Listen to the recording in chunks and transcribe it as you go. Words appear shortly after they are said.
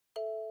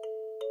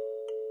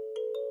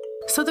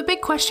So the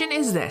big question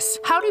is this: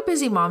 how do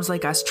busy moms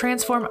like us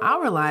transform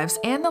our lives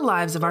and the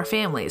lives of our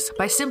families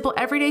by simple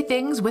everyday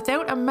things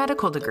without a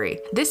medical degree?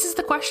 This is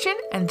the question,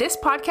 and this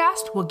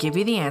podcast will give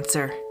you the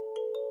answer.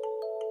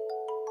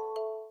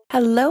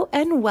 Hello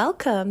and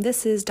welcome.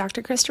 This is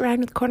Dr. Krista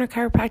Ryan with Corner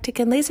Chiropractic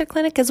and Laser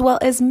Clinic, as well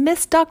as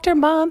Miss Dr.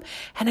 Mom.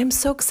 And I'm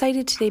so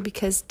excited today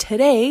because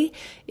today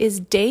is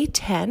day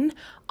 10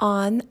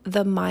 on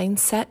the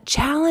Mindset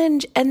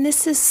Challenge. And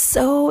this is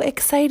so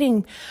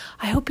exciting.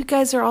 I hope you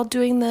guys are all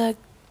doing the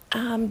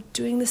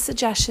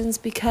suggestions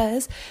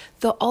because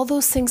all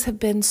those things have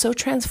been so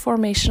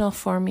transformational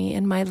for me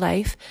in my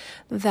life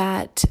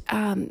that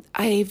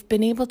I've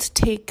been able to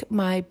take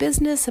my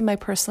business and my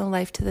personal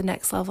life to the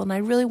next level. And I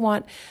really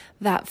want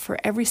that for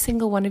every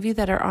single one of you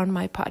that are on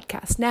my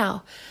podcast.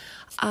 Now,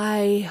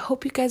 I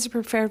hope you guys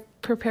are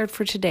prepared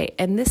for today.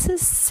 And this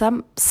is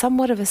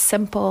somewhat of a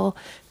simple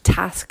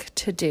task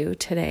to do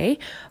today,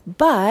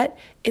 but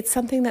it's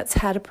something that's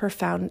had a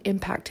profound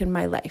impact in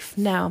my life.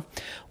 Now,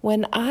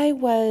 when I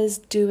was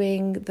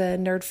doing the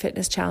Nerd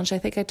Fitness Challenge, I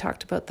think I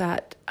talked about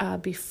that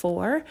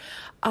before.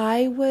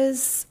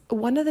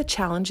 One of the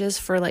challenges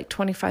for like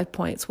 25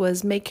 points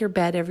was make your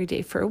bed every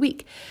day for a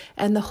week.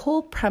 And the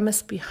whole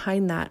premise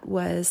behind that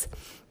was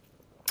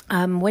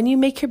when you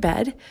make your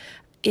bed,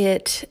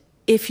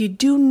 if you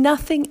do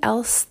nothing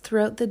else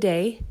throughout the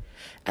day,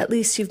 at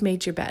least you've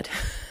made your bed.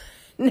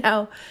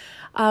 Now,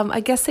 I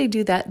guess they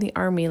do that in the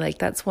Army. Like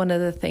that's one of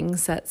the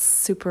things that's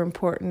super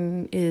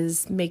important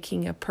is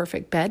making a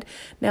perfect bed.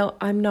 Now,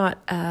 I'm not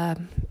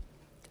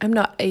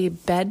a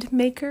bed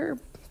maker,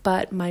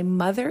 but my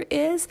mother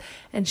is,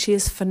 and she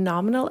is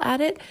phenomenal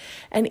at it.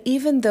 And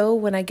even though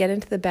when I get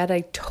into the bed,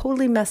 I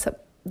totally mess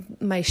up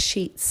my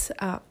sheets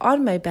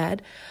on my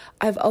bed,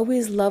 I've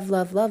always loved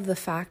the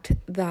fact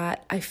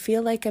that I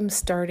feel like I'm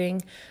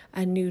starting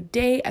a new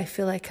day. I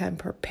feel like I'm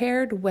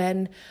prepared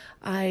when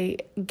I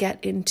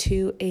get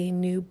into a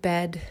new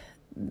bed,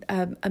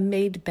 a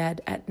made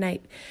bed at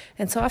night.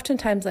 And so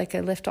oftentimes like I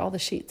lift all the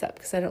sheets up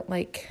because I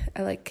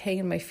like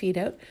hanging my feet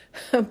out.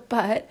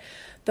 But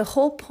the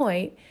whole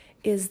point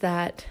is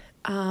that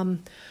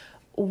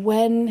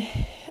when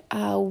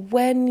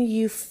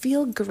you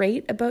feel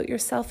great about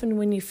yourself and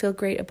when you feel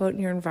great about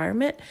your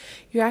environment,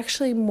 you're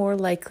actually more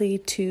likely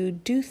to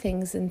do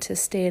things and to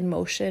stay in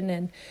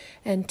motion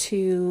and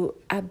to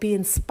be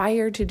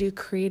inspired to do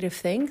creative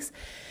things.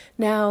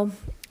 Now,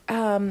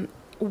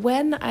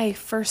 when I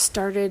first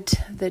started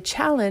the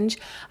challenge,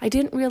 I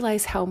didn't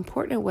realize how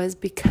important it was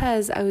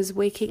because I was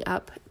waking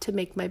up to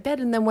make my bed.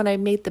 And then when I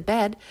made the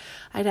bed,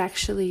 I'd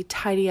actually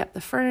tidy up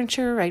the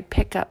furniture. I'd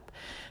pick up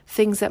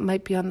things that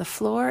might be on the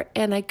floor,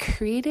 and I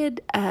created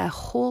a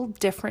whole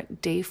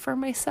different day for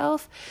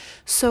myself.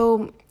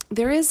 So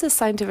there is a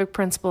scientific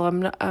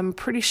principle, I'm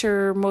pretty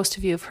sure most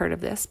of you have heard of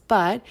this,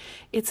 but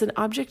it's an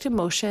object in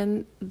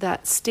motion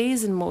that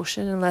stays in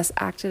motion unless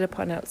acted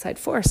upon outside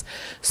force.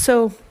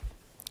 So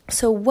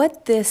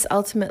what this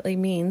ultimately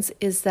means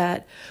is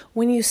that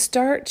when you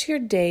start your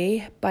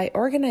day by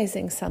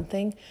organizing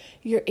something,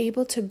 you're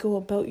able to go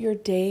about your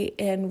day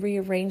and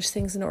rearrange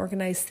things and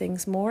organize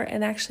things more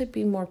and actually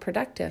be more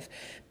productive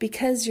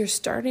because you're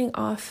starting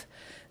off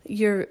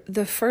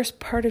the first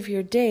part of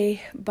your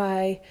day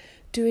by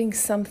doing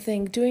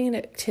an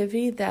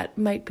activity that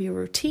might be a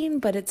routine,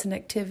 but it's an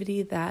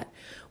activity that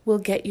will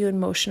get you in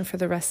motion for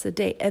the rest of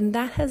the day. And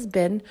that has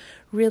been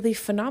really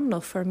phenomenal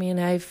for me.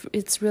 And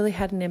it's really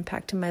had an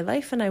impact in my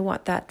life. And I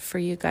want that for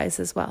you guys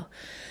as well.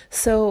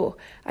 So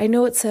I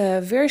know it's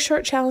a very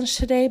short challenge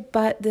today,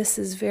 but this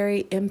is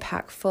very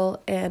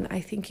impactful. And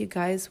I think you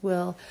guys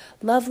will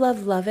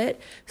love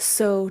it.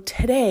 So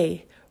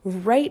today,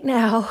 right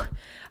now,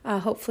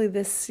 hopefully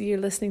you're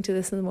listening to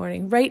this in the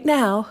morning. Right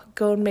now,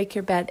 go and make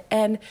your bed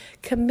and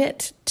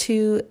commit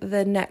to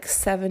the next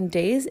 7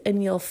 days.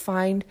 And you'll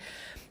find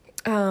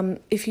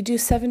if you do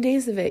 7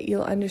 days of it,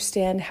 you'll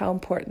understand how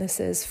important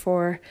this is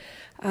for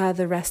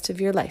the rest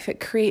of your life. It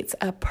creates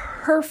a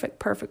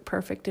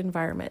perfect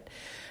environment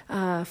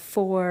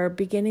for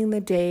beginning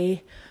the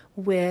day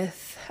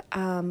with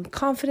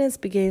confidence,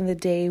 beginning the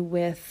day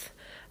with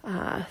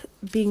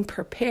being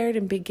prepared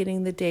and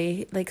beginning the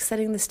day, like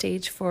setting the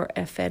stage for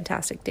a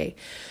fantastic day.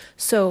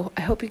 So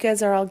I hope you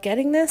guys are all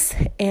getting this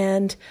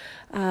and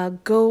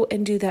go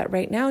and do that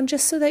right now. And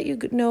just so that you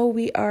know,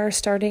 we are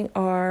starting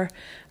our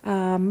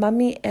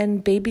Mummy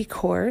and Baby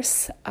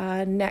course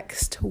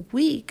next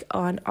week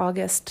on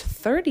August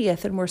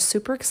 30th. And we're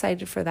super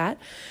excited for that.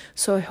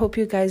 So I hope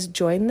you guys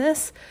join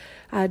us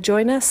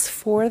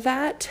for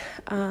that.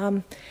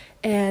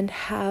 And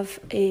have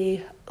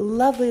a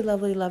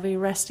lovely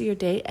rest of your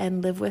day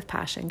and live with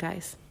passion,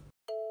 guys.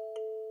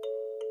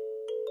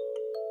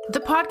 The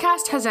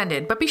podcast has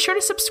ended, but be sure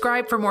to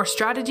subscribe for more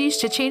strategies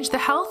to change the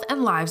health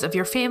and lives of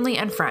your family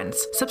and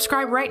friends.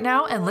 Subscribe right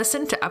now and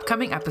listen to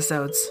upcoming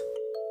episodes.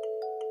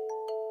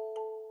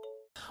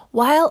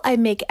 While I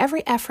make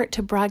every effort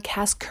to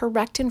broadcast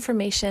correct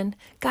information,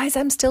 guys,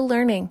 I'm still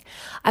learning.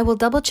 I will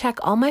double check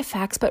all my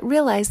facts, but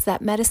realize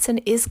that medicine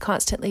is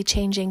constantly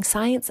changing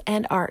science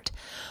and art.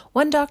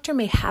 One doctor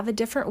may have a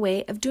different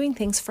way of doing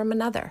things from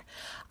another.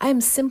 I am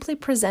simply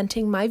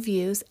presenting my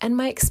views and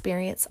my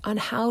experience on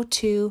how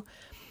to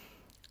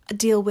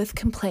deal with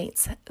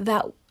complaints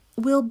that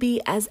will be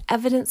as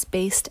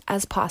evidence-based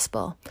as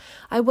possible.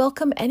 I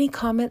welcome any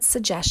comments,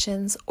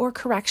 suggestions, or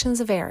corrections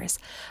of errors.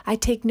 I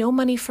take no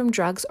money from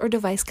drugs or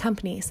device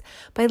companies.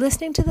 By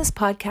listening to this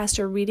podcast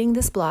or reading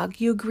this blog,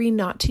 you agree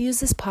not to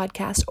use this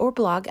podcast or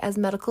blog as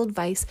medical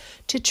advice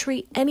to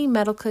treat any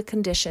medical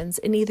conditions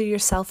in either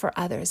yourself or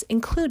others,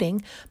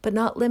 including, but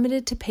not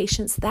limited to,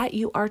 patients that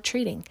you are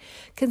treating.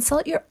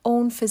 Consult your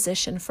own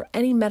physician for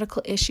any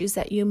medical issues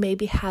that you may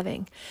be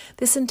having.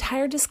 This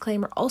entire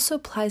disclaimer also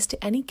applies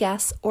to any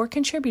guests or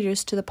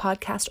contributors to the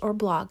podcast or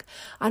blog.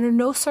 Under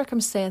no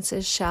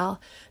circumstances shall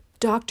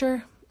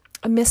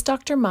Miss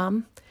Dr.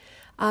 Mom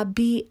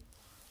be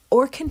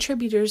or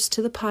contributors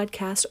to the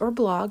podcast or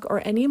blog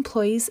or any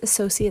employees,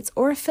 associates,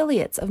 or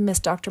affiliates of Miss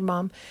Dr.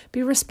 Mom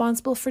be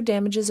responsible for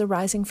damages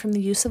arising from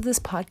the use of this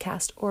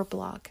podcast or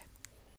blog.